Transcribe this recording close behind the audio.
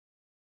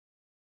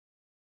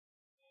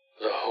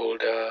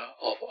holder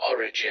of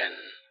origin.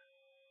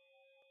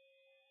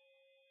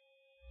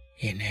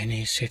 In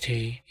any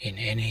city, in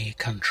any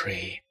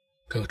country,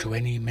 go to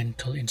any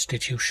mental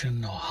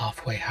institution or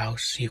halfway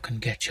house you can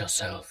get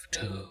yourself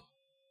to.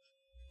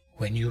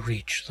 When you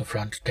reach the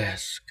front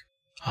desk,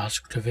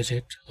 ask to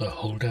visit the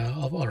holder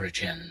of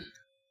origin.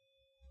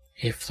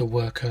 If the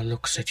worker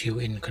looks at you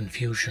in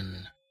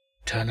confusion,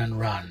 turn and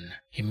run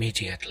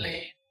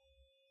immediately.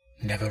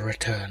 Never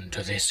return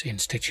to this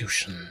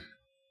institution.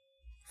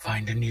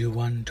 Find a new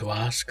one to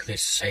ask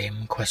this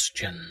same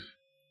question.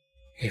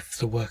 If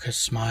the worker's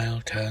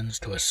smile turns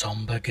to a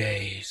somber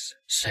gaze,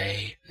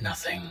 say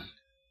nothing.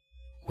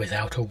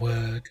 Without a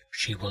word,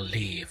 she will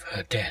leave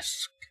her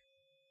desk.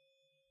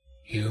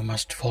 You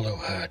must follow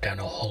her down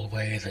a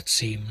hallway that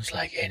seems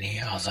like any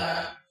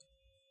other.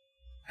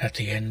 At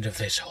the end of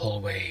this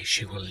hallway,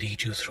 she will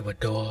lead you through a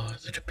door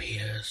that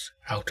appears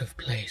out of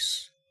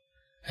place,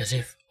 as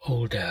if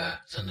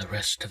older than the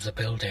rest of the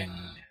building.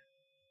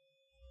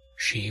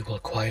 She will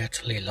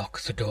quietly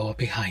lock the door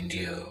behind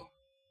you.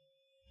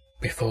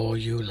 Before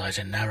you lies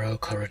a narrow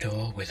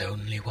corridor with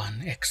only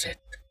one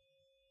exit.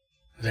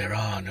 There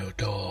are no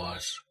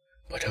doors,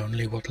 but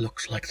only what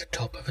looks like the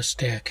top of a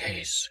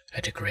staircase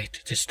at a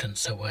great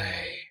distance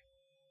away.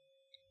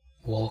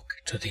 Walk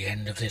to the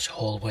end of this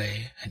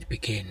hallway and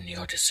begin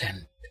your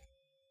descent.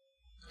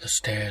 The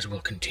stairs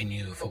will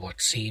continue for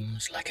what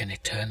seems like an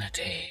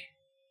eternity.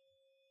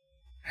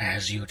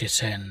 As you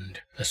descend,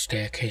 the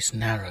staircase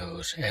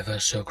narrows ever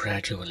so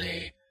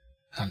gradually,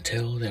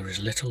 until there is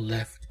little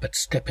left but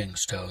stepping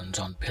stones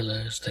on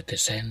pillars that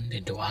descend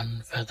into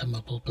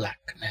unfathomable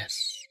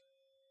blackness.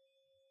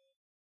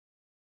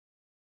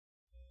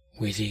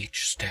 With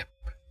each step,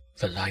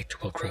 the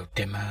light will grow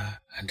dimmer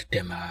and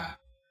dimmer,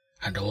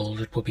 and all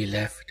that will be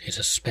left is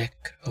a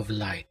speck of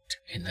light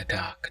in the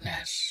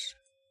darkness.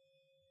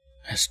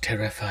 As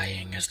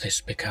terrifying as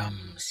this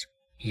becomes,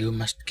 you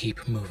must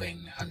keep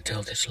moving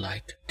until this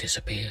light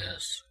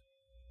disappears.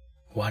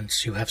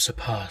 Once you have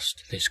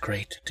surpassed this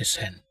great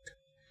descent,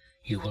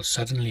 you will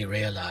suddenly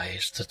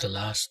realize that the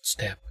last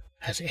step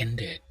has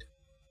ended.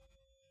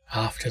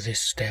 After this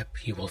step,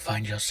 you will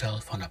find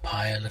yourself on a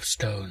pile of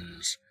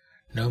stones,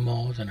 no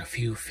more than a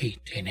few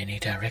feet in any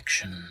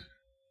direction.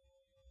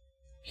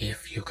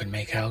 If you can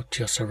make out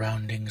your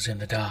surroundings in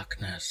the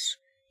darkness,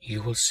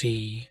 you will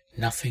see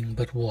nothing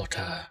but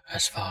water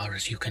as far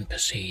as you can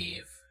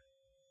perceive.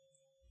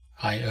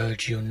 I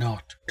urge you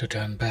not to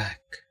turn back,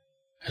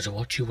 as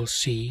what you will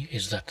see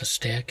is that the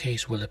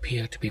staircase will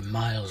appear to be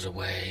miles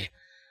away,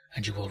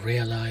 and you will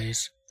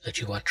realize that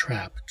you are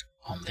trapped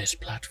on this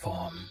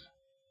platform.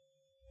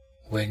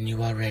 When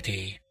you are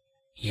ready,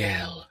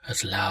 yell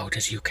as loud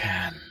as you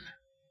can.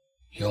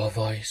 Your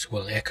voice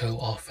will echo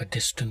off a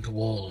distant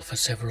wall for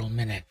several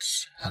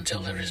minutes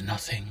until there is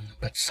nothing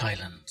but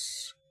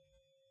silence.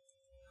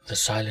 The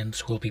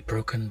silence will be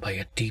broken by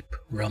a deep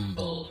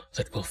rumble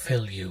that will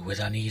fill you with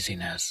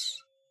uneasiness.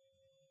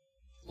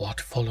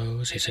 What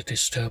follows is a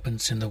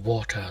disturbance in the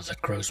water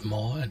that grows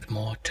more and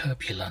more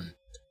turbulent.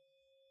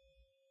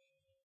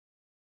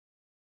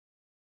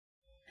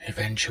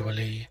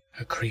 Eventually,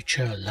 a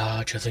creature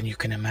larger than you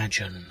can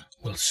imagine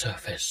will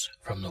surface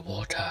from the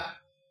water.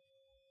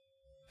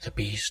 The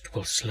beast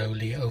will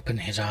slowly open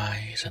his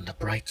eyes, and the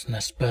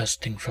brightness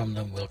bursting from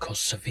them will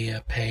cause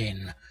severe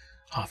pain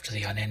after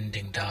the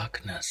unending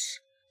darkness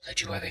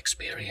that you have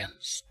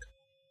experienced.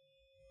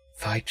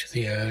 Fight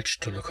the urge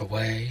to look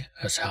away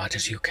as hard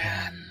as you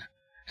can,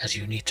 as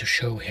you need to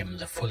show him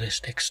the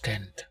fullest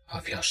extent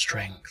of your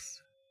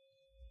strength.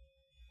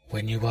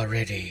 When you are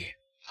ready,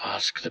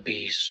 ask the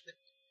beast,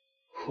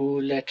 "Who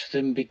let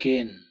them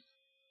begin?"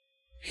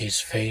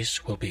 His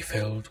face will be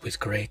filled with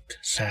great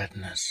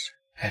sadness,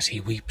 as he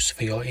weeps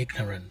for your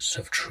ignorance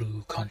of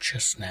true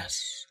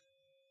consciousness.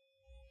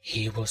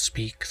 He will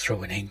speak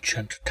through an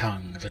ancient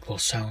tongue that will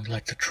sound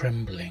like the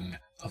trembling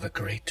of a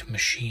great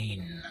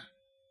machine.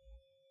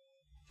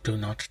 Do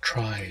not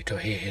try to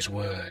hear his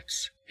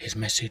words. His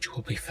message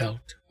will be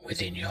felt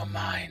within your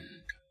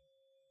mind.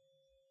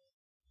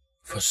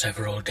 For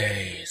several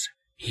days,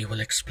 he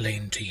will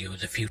explain to you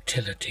the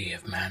futility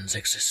of man's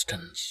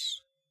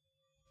existence.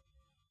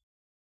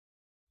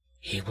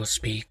 He will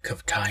speak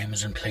of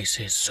times and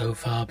places so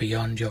far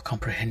beyond your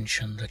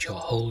comprehension that your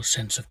whole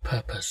sense of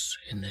purpose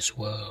in this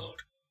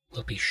world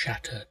will be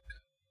shattered.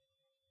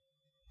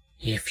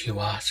 If you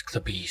ask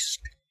the beast,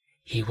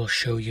 he will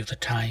show you the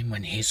time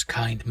when his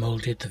kind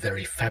molded the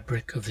very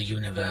fabric of the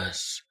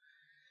universe,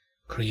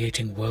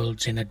 creating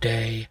worlds in a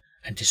day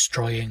and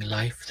destroying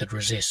life that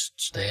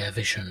resists their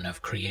vision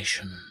of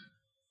creation.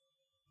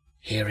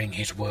 Hearing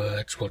his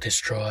words will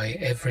destroy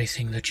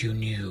everything that you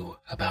knew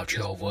about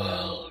your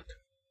world.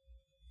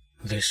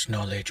 This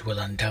knowledge will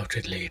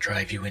undoubtedly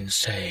drive you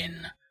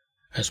insane,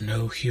 as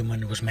no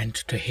human was meant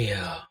to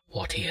hear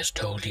what he has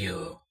told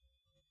you.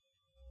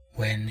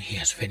 When he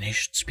has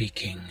finished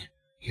speaking,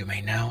 you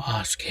may now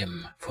ask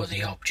him for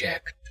the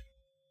object.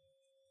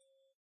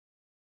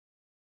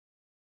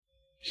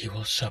 He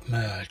will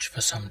submerge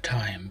for some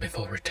time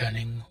before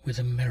returning with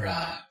a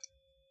mirror.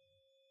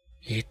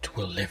 It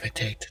will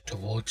levitate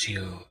towards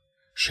you,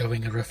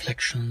 showing a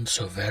reflection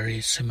so very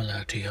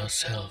similar to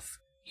yourself,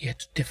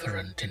 yet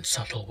different in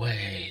subtle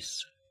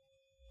ways.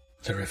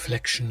 The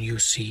reflection you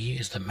see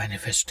is the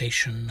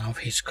manifestation of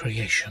his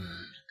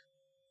creation.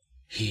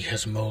 He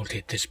has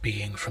molded this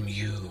being from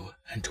you,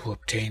 and to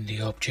obtain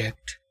the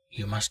object,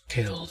 you must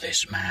kill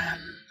this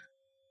man.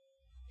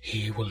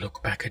 He will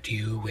look back at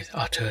you with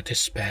utter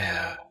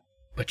despair,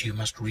 but you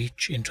must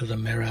reach into the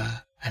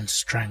mirror and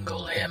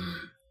strangle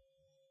him.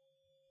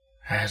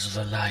 As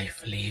the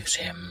life leaves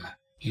him,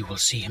 you will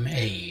see him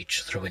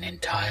age through an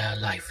entire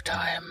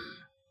lifetime.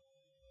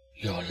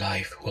 Your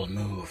life will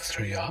move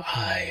through your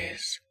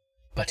eyes,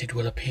 but it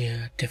will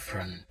appear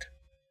different,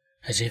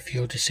 as if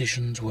your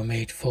decisions were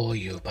made for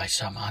you by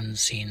some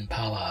unseen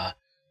power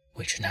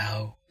which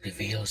now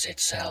reveals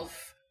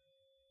itself.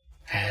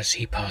 As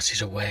he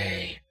passes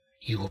away,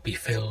 you will be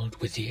filled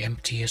with the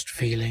emptiest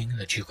feeling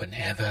that you can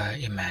ever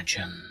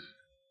imagine.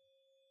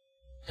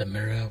 The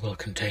mirror will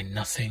contain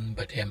nothing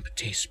but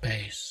empty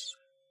space.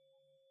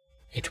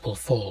 It will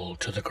fall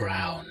to the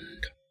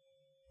ground.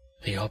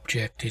 The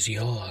object is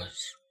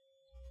yours.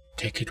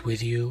 Take it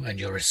with you and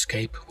your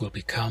escape will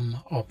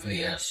become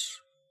obvious.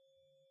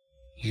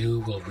 You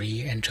will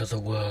re-enter the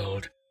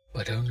world,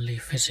 but only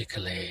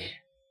physically.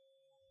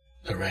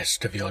 The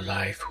rest of your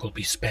life will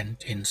be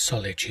spent in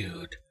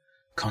solitude,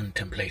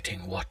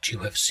 contemplating what you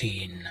have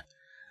seen,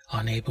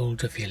 unable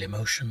to feel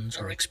emotions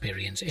or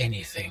experience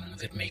anything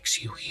that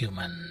makes you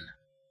human.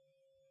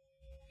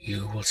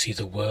 You will see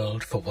the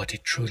world for what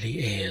it truly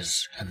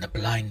is, and the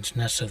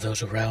blindness of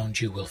those around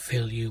you will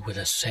fill you with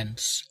a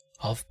sense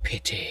of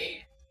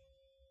pity.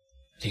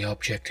 The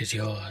object is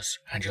yours,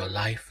 and your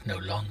life no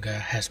longer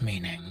has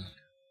meaning.